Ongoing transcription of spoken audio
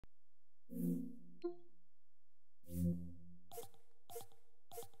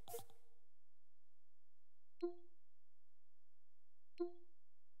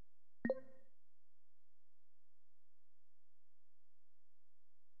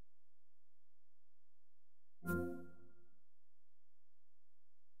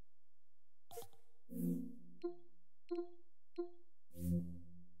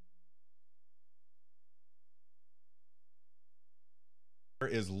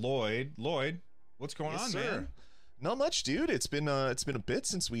Lloyd. Lloyd, what's going on, sir. man? Not much, dude. It's been a bit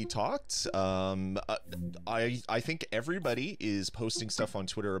since we talked. I think everybody is posting stuff on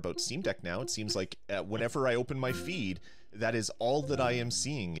Twitter about Steam Deck now. It seems like whenever I open my feed, that is all that I am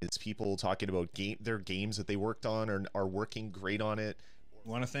seeing is people talking about their games that they worked on or are working great on it. I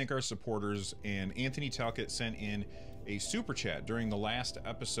want to thank our supporters, and Anthony Talcott sent in a super chat during the last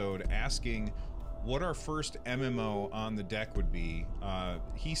episode asking what our first MMO on the deck would be.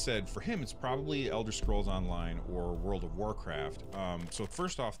 He said for him it's probably Elder Scrolls Online or World of Warcraft. So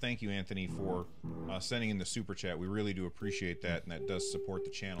first off, thank you, Anthony, for sending in the super chat. We really do appreciate that, and that does support the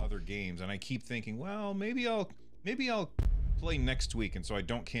channel. Other games, and I keep thinking, well, maybe I'll play next week, and so I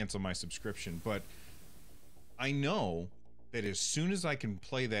don't cancel my subscription. But I know that as soon as I can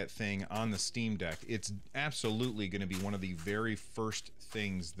play that thing on the Steam Deck, it's absolutely going to be one of the very first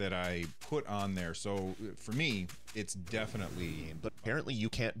things that I put on there. So for me, it's definitely... But apparently you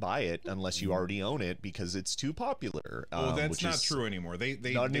can't buy it unless you already own it because it's too popular. Well, that's not true anymore. They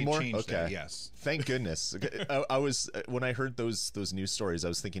changed that, yes. Thank goodness. I was when I heard those news stories, I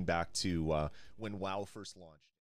was thinking back to when WoW first launched.